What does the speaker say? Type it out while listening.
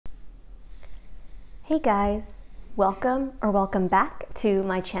Hey guys, welcome back to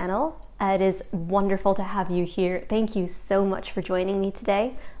my channel. It is wonderful to have you here. Thank you so much for joining me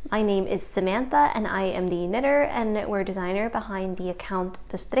today. My name is Samantha and I am the knitter and knitwear designer behind the account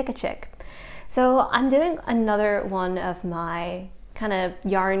The Strikketjek. So I'm doing another one of my kind of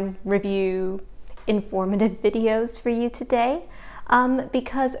yarn review informative videos for you today.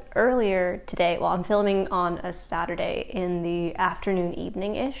 Because earlier today, well, I'm filming on a Saturday in the afternoon,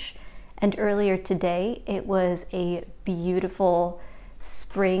 evening-ish, and earlier today it was a beautiful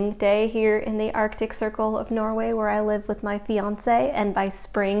spring day here in the Arctic circle of Norway where I live with my fiance, and by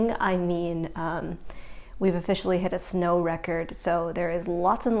spring I mean we've officially hit a snow record, so there is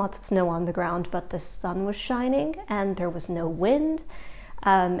lots and lots of snow on the ground, but the sun was shining and there was no wind,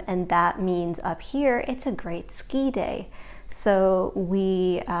 and that means up here it's a great ski day. So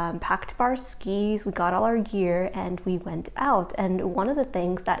we packed up our skis, we got all our gear, and we went out. And one of the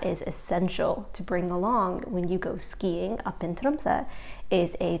things that is essential to bring along when you go skiing up in Tromsø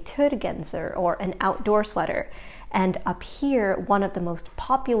is a turgenser, or an outdoor sweater. And up here, one of the most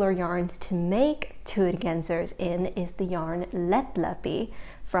popular yarns to make turgensers in is the yarn Lettlopi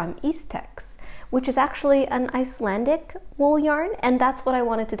from Arktisk, which is actually an Icelandic wool yarn, and that's what I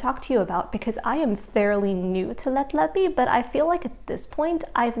wanted to talk to you about because I am fairly new to Lettlopi, but I feel like at this point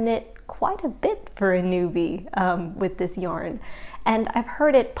I've knit quite a bit for a newbie with this yarn, and I've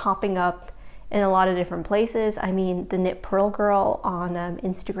heard it popping up in a lot of different places. I mean, the Knit Pearl Girl on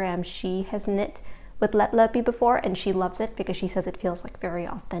Instagram, she has knit with Lettlopi before, and she loves it because she says it feels like very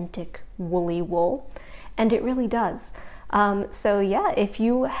authentic woolly wool, and it really does. So yeah, if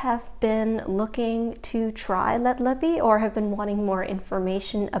you have been looking to try Lettlopi or have been wanting more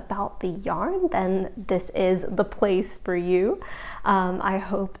information about the yarn, then this is the place for you. I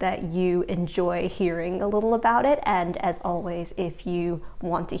hope that you enjoy hearing a little about it, and as always, if you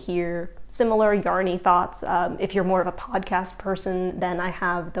want to hear similar yarny thoughts, if you're more of a podcast person, then I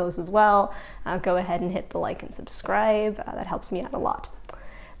have those as well. Go ahead and hit the like and subscribe. That helps me out a lot.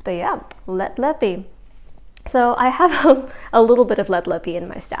 But yeah, Lettlopi. So I have a little bit of Lettlopi in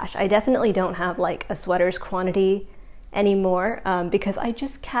my stash. I definitely don't have like a sweater's quantity anymore because I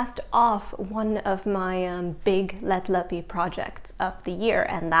just cast off one of my big Lettlopi projects of the year,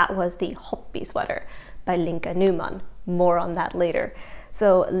 and that was the Hopi sweater by Linka Neumann. More on that later.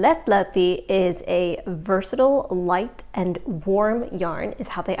 So Lettlopi is a versatile, light, and warm yarn is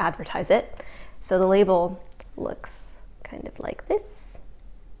how they advertise it. So the label looks kind of like this.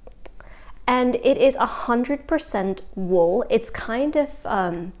 And it is 100% wool. It's kind of,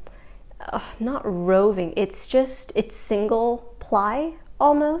 not roving, it's single ply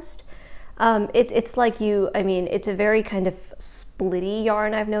almost. It's like it's a very kind of splitty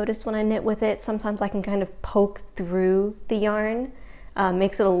yarn I've noticed when I knit with it. Sometimes I can kind of poke through the yarn.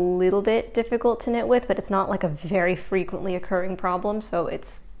 Makes it a little bit difficult to knit with, but it's not like a very frequently occurring problem, so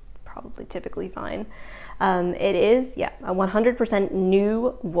it's probably typically fine. It is, yeah, a 100%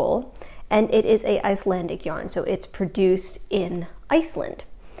 new wool. And it is a Icelandic yarn, so it's produced in Iceland.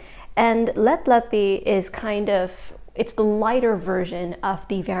 And Lettlopi is it's the lighter version of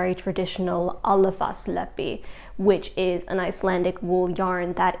the very traditional Alfaslepi, which is an Icelandic wool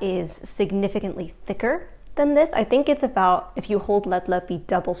yarn that is significantly thicker than this. I think it's about, if you hold Lettlopi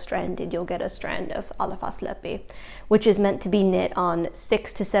double-stranded, you'll get a strand of Alfaslepi, which is meant to be knit on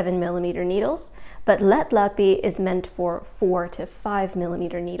 6 to 7 millimeter needles. But Lettlopi is meant for 4 to 5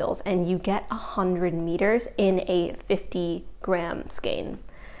 millimeter needles, and you get 100 meters in a 50-gram skein.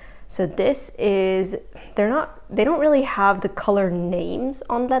 So this is, they don't really have the color names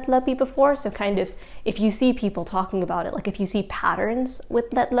on Lettlopi before, so kind of, if you see people talking about it, like if you see patterns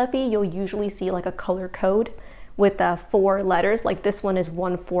with Lettlopi, you'll usually see like a color code with 4 letters, like this one is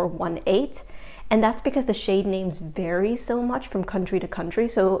 1418. And that's because the shade names vary so much from country to country.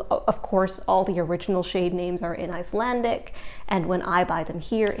 So of course, all the original shade names are in Icelandic. And when I buy them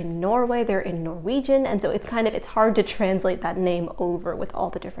here in Norway, they're in Norwegian. And so it's hard to translate that name over with all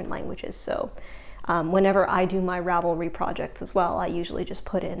the different languages. So whenever I do my Ravelry projects as well, I usually just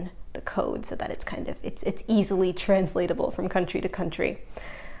put in the code so that it's easily translatable from country to country.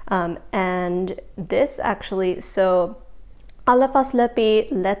 And this actually, so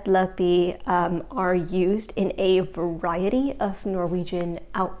Alfaslepi, Lettlopi are used in a variety of Norwegian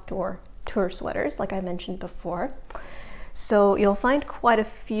outdoor tour sweaters, like I mentioned before. So you'll find quite a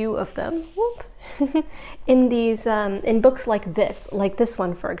few of them in these in books like this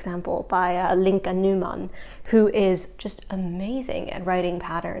one, for example, by Linka Neumann, who is just amazing at writing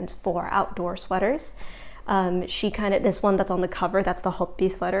patterns for outdoor sweaters. This one that's on the cover, that's the Hopi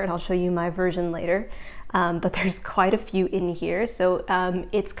sweater, and I'll show you my version later. But there's quite a few in here. So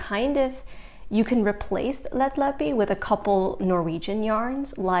it's kind of, You can replace Lettlopi with a couple Norwegian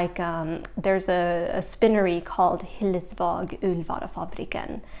yarns, like there's a spinnery called Hillesvåg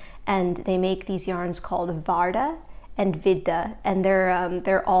Ullvarefabrikken, and they make these yarns called Varda and Vidda, and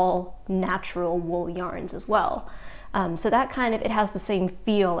they're all natural wool yarns as well. So that kind of, it has the same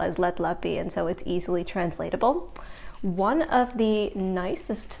feel as Lettlopi, and so it's easily translatable. One of the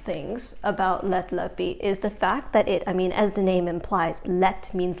nicest things about Lettlopi is the fact that it, I mean, as the name implies,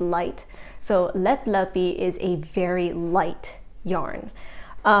 let means light. So Lettlopi is a very light yarn.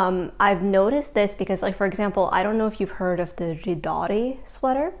 I've noticed this because, like, for example, I don't know if you've heard of the Riddari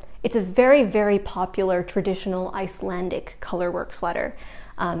sweater. It's a very, very popular traditional Icelandic colorwork sweater,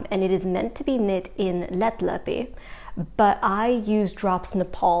 and it is meant to be knit in Lettlopi. But I use drops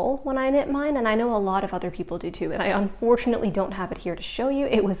Nepal when I knit mine, and I know a lot of other people do too, and I unfortunately don't have it here to show you.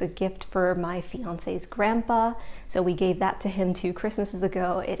 It was a gift for my fiance's grandpa, so we gave that to him 2 Christmases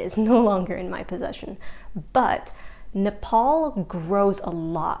ago. It is no longer in my possession. But Nepal grows a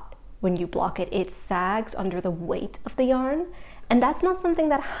lot when you block it. It sags under the weight of the yarn, and that's not something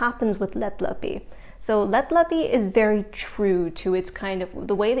that happens with Lettlopi. So Lettlopi is very true to its kind of,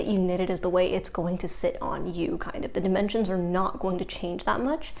 the way that you knit it is the way it's going to sit on you, kind of. The dimensions are not going to change that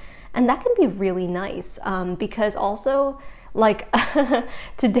much, and that can be really nice, because also, like,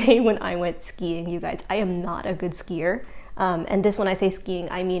 today when I went skiing, you guys, I am not a good skier, and this, when I say skiing,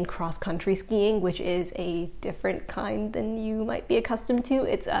 I mean cross-country skiing, which is a different kind than you might be accustomed to.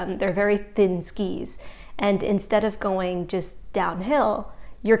 It's they're very thin skis, and instead of going just downhill,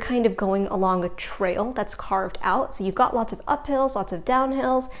 you're kind of going along a trail that's carved out. So you've got lots of uphills, lots of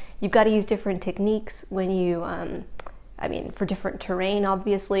downhills. You've got to use different techniques when you, I mean, for different terrain,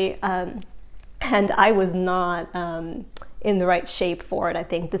 obviously. And I was not in the right shape for it, I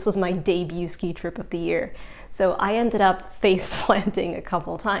think. This was my debut ski trip of the year. So I ended up face planting a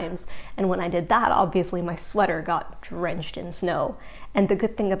couple times. And when I did that, obviously my sweater got drenched in snow. And the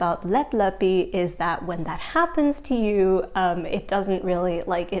good thing about Lettlopi is that when that happens to you, it doesn't really,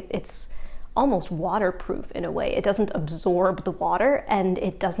 like, it's almost waterproof in a way. It doesn't absorb the water, and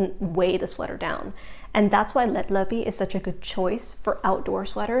it doesn't weigh the sweater down. And that's why Lettlopi is such a good choice for outdoor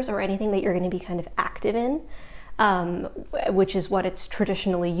sweaters or anything that you're going to be kind of active in, which is what it's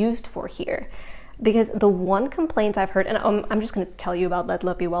traditionally used for here. Because the one complaint I've heard, and I'm just going to tell you about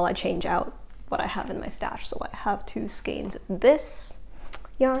Lettlopi while I change out what I have in my stash. So I have 2 skeins of this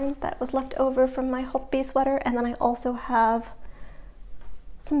yarn that was left over from my Hopi sweater, and then I also have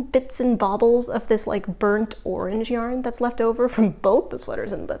some bits and bobbles of this like burnt orange yarn that's left over from both the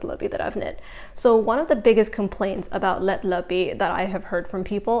sweaters in Lettlopi that I've knit. So one of the biggest complaints about Lettlopi that I have heard from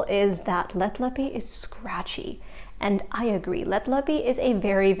people is that Lettlopi is scratchy. And I agree, Lettlopi is a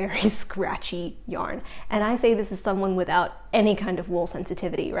very, very scratchy yarn. And I say this as someone without any kind of wool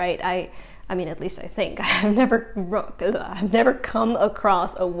sensitivity, right? I mean, at least I think. I've never come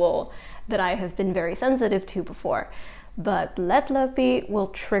across a wool that I have been very sensitive to before. But Lettlopi will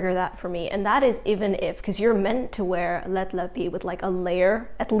trigger that for me. And that is even if, because you're meant to wear Lettlopi with like a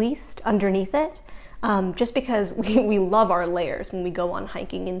layer at least underneath it. Just because we love our layers when we go on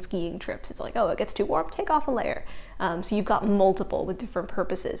hiking and skiing trips. It's like, oh, it gets too warm, take off a layer. So you've got multiple with different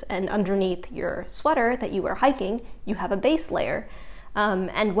purposes. And underneath your sweater that you wear hiking, you have a base layer.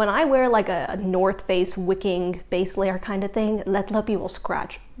 And when I wear like a North Face wicking base layer kind of thing, Lettlopi will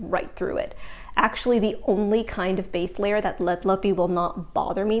scratch right through it. Actually, the only kind of base layer that Lettlopi will not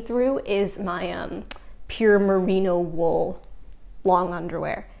bother me through is my pure merino wool long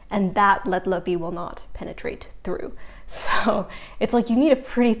underwear. And that Lettlopi will not penetrate through. So it's like you need a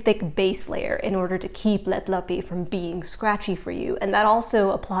pretty thick base layer in order to keep Lettlopi from being scratchy for you. And that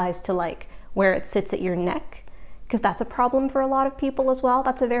also applies to like where it sits at your neck, because that's a problem for a lot of people as well.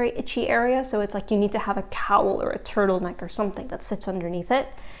 That's a very itchy area. So it's like you need to have a cowl or a turtleneck or something that sits underneath it.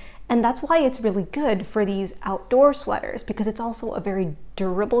 And that's why it's really good for these outdoor sweaters, because it's also a very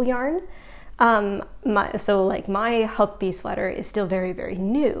durable yarn. So like my Hopi sweater is still very, very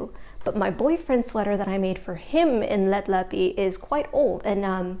new, but my boyfriend's sweater that I made for him in Lettlopi is quite old,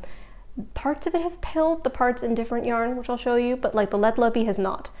 and parts of it have pilled, the parts in different yarn, which I'll show you, but like the Lettlopi has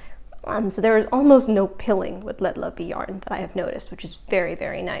not. So there is almost no pilling with Lettlopi yarn that I have noticed, which is very,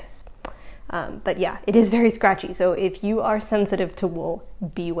 very nice. But yeah, it is very scratchy. So if you are sensitive to wool,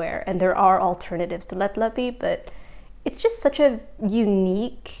 beware. And there are alternatives to Lettlopi, but it's just such a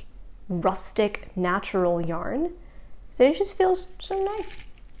unique, rustic, natural yarn that it just feels so nice.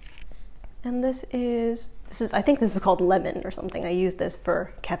 And this is, I think this is called Lemon or something. I used this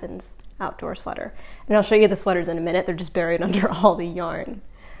for Kevin's outdoor sweater. And I'll show you the sweaters in a minute. They're just buried under all the yarn.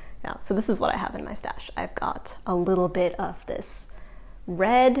 Yeah, so this is what I have in my stash. I've got a little bit of this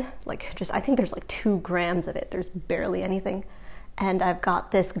red, like just, I think there's like 2 grams of it. There's barely anything. And I've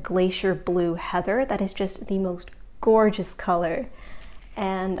got this glacier blue heather that is just the most gorgeous color.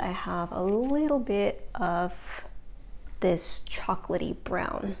 And I have a little bit of this chocolatey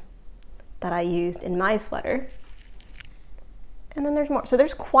brown that I used in my sweater. And then there's more. So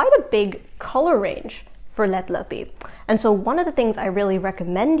there's quite a big color range for Lettlopi. And so one of the things I really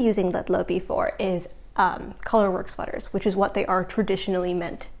recommend using Lettlopi for is colorwork sweaters, which is what they are traditionally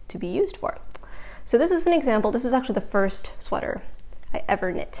meant to be used for. So this is an example. This is actually the first sweater I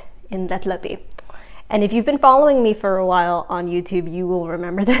ever knit in Lettlopi. And if you've been following me for a while on YouTube, you will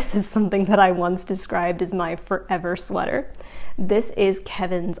remember this as something that I once described as my forever sweater. This is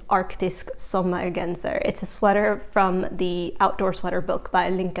Kevin's Arktisk sommer Genser. It's a sweater from the outdoor sweater book by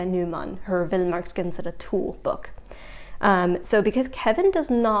Linka Neumann, her Vildmarksgenser 2 book. So because Kevin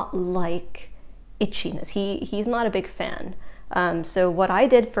does not like itchiness, he's not a big fan. So what I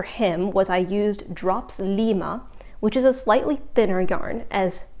did for him was I used Drops Lima, which is a slightly thinner yarn,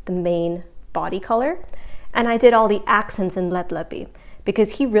 as the main body color, and I did all the accents in Lettlopi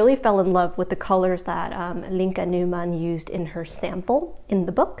because he really fell in love with the colors that Linka Neumann used in her sample in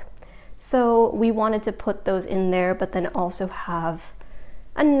the book. So we wanted to put those in there, but then also have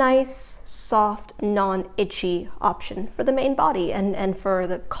a nice, soft, non-itchy option for the main body and for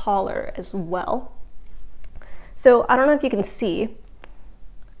the collar as well. So I don't know if you can see,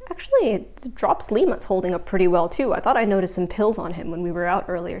 actually Drops Lima's holding up pretty well too. I thought I noticed some pills on him when we were out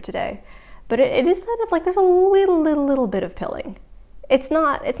earlier today. But it is kind of like there's a little bit of pilling. It's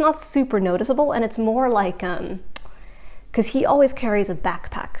not super noticeable, and it's more like, because he always carries a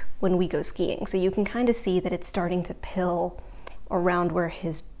backpack when we go skiing, so you can kind of see that it's starting to pill around where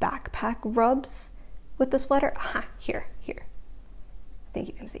his backpack rubs with the sweater. Aha, here. I think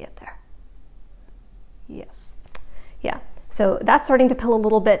you can see it there. Yes. Yeah. So that's starting to pill a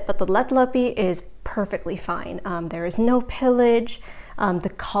little bit, but the Lettlopi is perfectly fine. There is no pillage.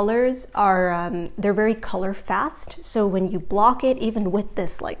 The colors are, they're very color fast. So when you block it, even with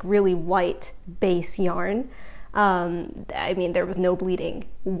this like really white base yarn, I mean, there was no bleeding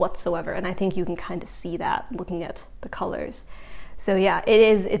whatsoever. And I think you can kind of see that looking at the colors. So yeah,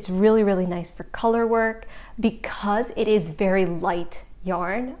 it's really, really nice for color work because it is very light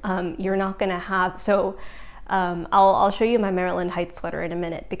yarn. You're not gonna have, so I'll show you my Maryland Heights sweater in a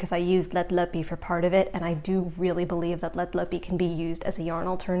minute because I used Lettlopi for part of it, and I do really believe that Lettlopi can be used as a yarn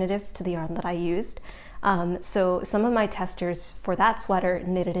alternative to the yarn that I used. So some of my testers for that sweater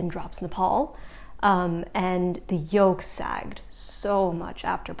knitted in Drops Nepal, and the yoke sagged so much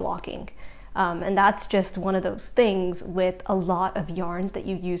after blocking. And that's just one of those things with a lot of yarns that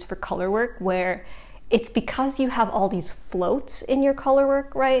you use for color work where it's because you have all these floats in your color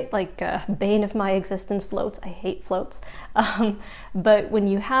work, right? Like bane of my existence, floats. I hate floats. But when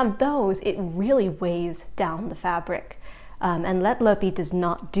you have those, it really weighs down the fabric. And Lettlopi does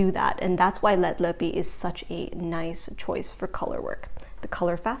not do that. And that's why Lettlopi is such a nice choice for color work. The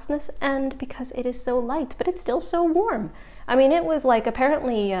color fastness, and because it is so light, but it's still so warm. I mean, it was like,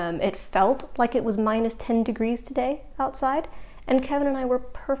 apparently it felt like it was minus 10 degrees today outside. And Kevin and I were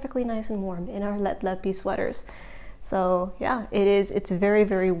perfectly nice and warm in our Lettlopi sweaters. So yeah, it's very,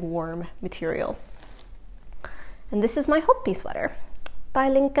 very warm material. And this is my Hopi sweater by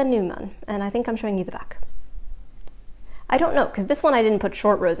Linka Neumann. And I think I'm showing you the back. I don't know, because this one I didn't put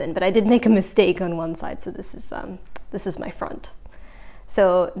short rows in, but I did make a mistake on one side. So this is my front.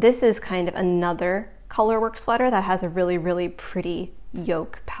 So this is kind of another colorwork sweater that has a really, really pretty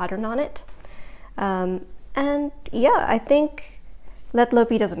yoke pattern on it. And yeah, I think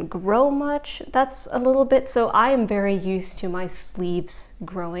Lettlopi doesn't grow much. That's a little bit, so I am very used to my sleeves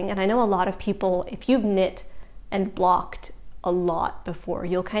growing. And I know a lot of people, if you've knit and blocked a lot before,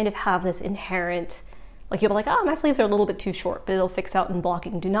 you'll kind of have this inherent, like you'll be like, oh, my sleeves are a little bit too short, but it'll fix out in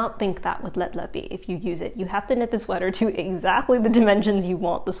blocking. Do not think that with Lettlopi if you use it. You have to knit the sweater to exactly the dimensions you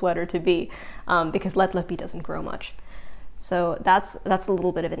want the sweater to be, because Lettlopi doesn't grow much. So that's a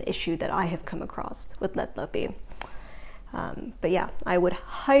little bit of an issue that I have come across with Lettlopi. But yeah, I would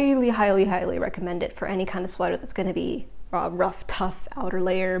highly, highly, highly recommend it for any kind of sweater that's going to be rough, tough, outer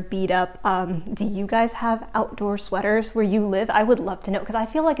layer, beat up. Do you guys have outdoor sweaters where you live? I would love to know, because I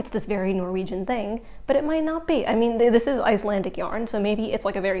feel like it's this very Norwegian thing, but it might not be. I mean, this is Icelandic yarn, so maybe it's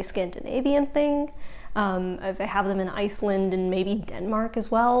like a very Scandinavian thing. If they have them in Iceland and maybe Denmark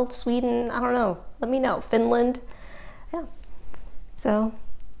as well, Sweden, I don't know. Let me know. Finland. Yeah. So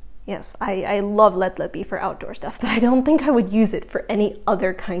yes, I love Lettlopi for outdoor stuff, but I don't think I would use it for any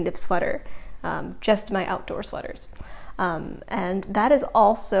other kind of sweater, just my outdoor sweaters. And that is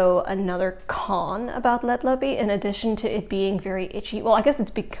also another con about Lettlopi, in addition to it being very itchy. Well, I guess it's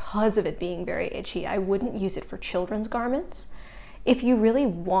because of it being very itchy. I wouldn't use it for children's garments. If you really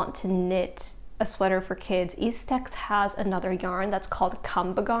want to knit a sweater for kids, Istex has another yarn that's called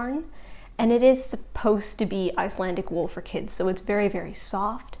kambagarn, and it is supposed to be Icelandic wool for kids, so it's very, very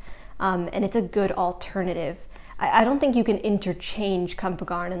soft, and it's a good alternative. I don't think you can interchange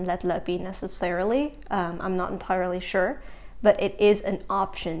kambagarn and Lettlopi necessarily. I'm not entirely sure, but it is an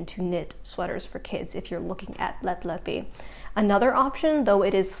option to knit sweaters for kids if you're looking at Lettlopi. Another option, though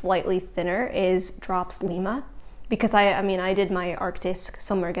it is slightly thinner, is Drops Lima, because I did my Arktisk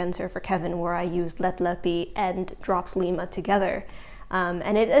sommer Genser for Kevin where I used Lettlopi and Drops Lima together,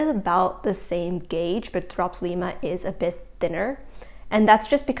 and it is about the same gauge, but Drops Lima is a bit thinner. And that's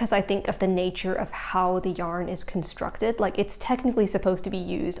just because I think of the nature of how the yarn is constructed. Like, it's technically supposed to be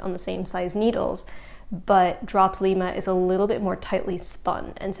used on the same size needles, but Drops Lima is a little bit more tightly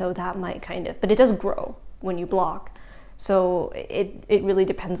spun, and so that might but it does grow when you block. So it really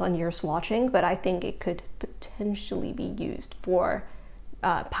depends on your swatching, but I think it could potentially be used for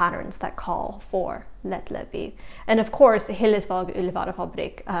patterns that call for Lettlopi. And of course, Hillesvåg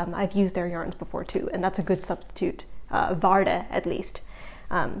Ullvarefabrik, I've used their yarns before too, and that's a good substitute. Varde at least.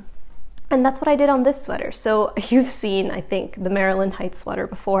 And that's what I did on this sweater. So you've seen, I think, the Maryland Heights sweater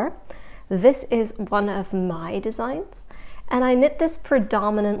before. This is one of my designs, and I knit this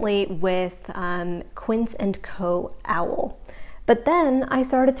predominantly with Quince & Co. Owl. But then I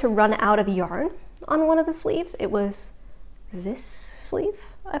started to run out of yarn on one of the sleeves. It was this sleeve,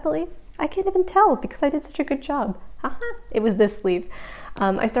 I believe. I can't even tell because I did such a good job. It was this sleeve.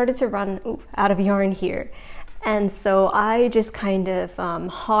 I started to run out of yarn here. And so I just kind of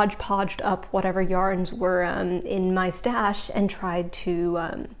hodgepodged up whatever yarns were in my stash and tried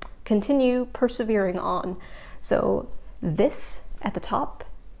to continue persevering on. So this at the top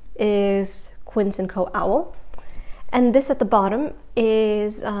is Quince & Co. Owl, and this at the bottom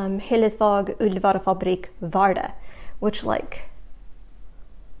is Hillesvåg Ullvarefabrik Varde, which, like,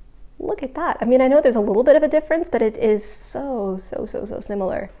 look at that. I mean, I know there's a little bit of a difference, but it is so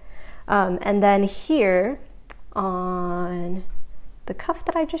similar. And then here, on the cuff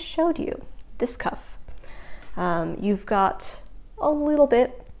that I just showed you, this cuff, you've got a little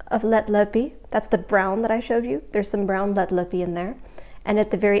bit of Lettlopi. That's the brown that I showed you. There's some brown Lettlopi in there. And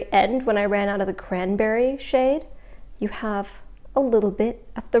at the very end, when I ran out of the cranberry shade, you have a little bit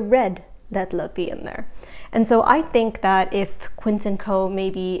of the red Lettlopi in there. And so I think that if Quince & Co.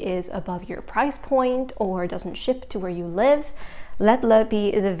 maybe is above your price point or doesn't ship to where you live,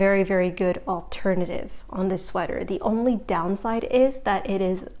 Lettlopi is a very, very good alternative on this sweater. The only downside is that it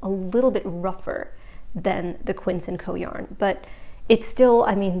is a little bit rougher than the Quince & Co. yarn, but it's still,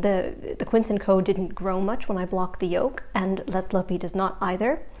 I mean, the Quince & Co. didn't grow much when I blocked the yoke, and Lettlopi does not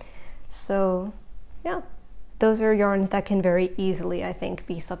either. So yeah, those are yarns that can very easily, I think,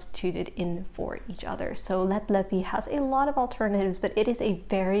 be substituted in for each other. So Lettlopi has a lot of alternatives, but it is a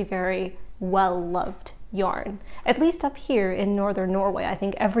very, very well-loved yarn. At least up here in northern Norway, I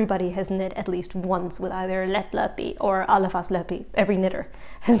think everybody has knit at least once with either Lettlopi or Alefaslopi. Every knitter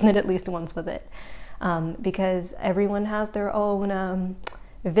has knit at least once with it, because everyone has their own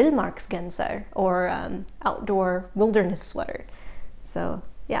vildmarksgenser or outdoor wilderness sweater. So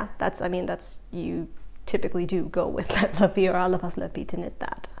yeah, that's you typically do go with Lettlopi or Alefaslopi to knit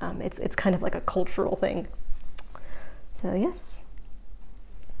that. It's kind of like a cultural thing. So yes.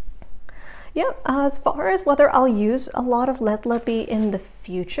 Yeah, as far as whether I'll use a lot of Lettlopi in the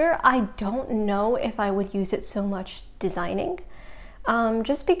future, I don't know if I would use it so much designing,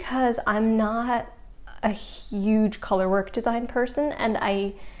 just because I'm not a huge colorwork design person, and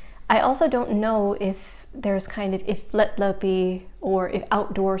I also don't know if there's if Lettlopi or if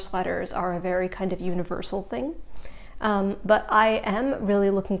outdoor sweaters are a very kind of universal thing. But I am really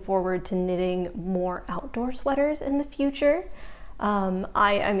looking forward to knitting more outdoor sweaters in the future.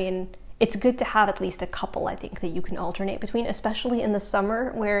 I mean, it's good to have at least a couple, I think, that you can alternate between, especially in the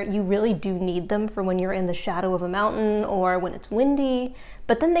summer where you really do need them for when you're in the shadow of a mountain or when it's windy,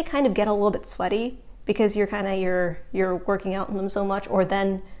 but then they kind of get a little bit sweaty because you're working out in them so much, or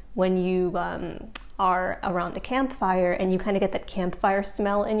then when you are around a campfire and you kind of get that campfire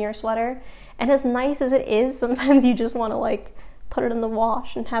smell in your sweater. And as nice as it is, sometimes you just want to like put it in the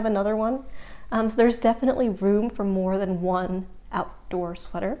wash and have another one. So there's definitely room for more than one outdoor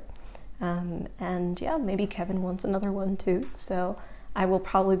sweater. And yeah, maybe Kevin wants another one too. So I will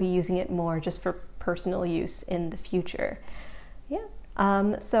probably be using it more just for personal use in the future. Yeah.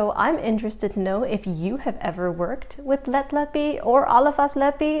 So I'm interested to know if you have ever worked with Lettlopi or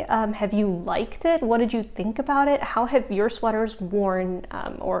Lettlopi. Have you liked it? What did you think about it? How have your sweaters worn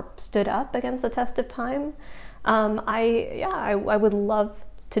or stood up against the test of time? I would love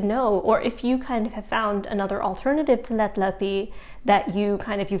to know, or if you kind of have found another alternative to Lettlopi that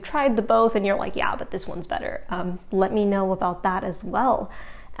you've tried the both and you're like, yeah, but this one's better. Let me know about that as well.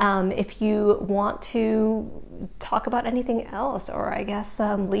 If you want to talk about anything else, or I guess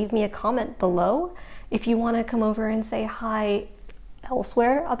leave me a comment below. If you want to come over and say hi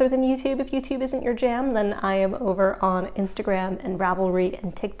elsewhere other than YouTube, if YouTube isn't your jam, then I am over on Instagram and Ravelry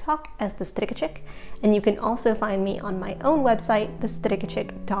and TikTok as the Strikkechick, and you can also find me on my own website,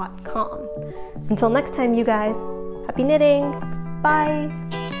 thestrikkechick.com. Until next time, you guys, happy knitting! Bye!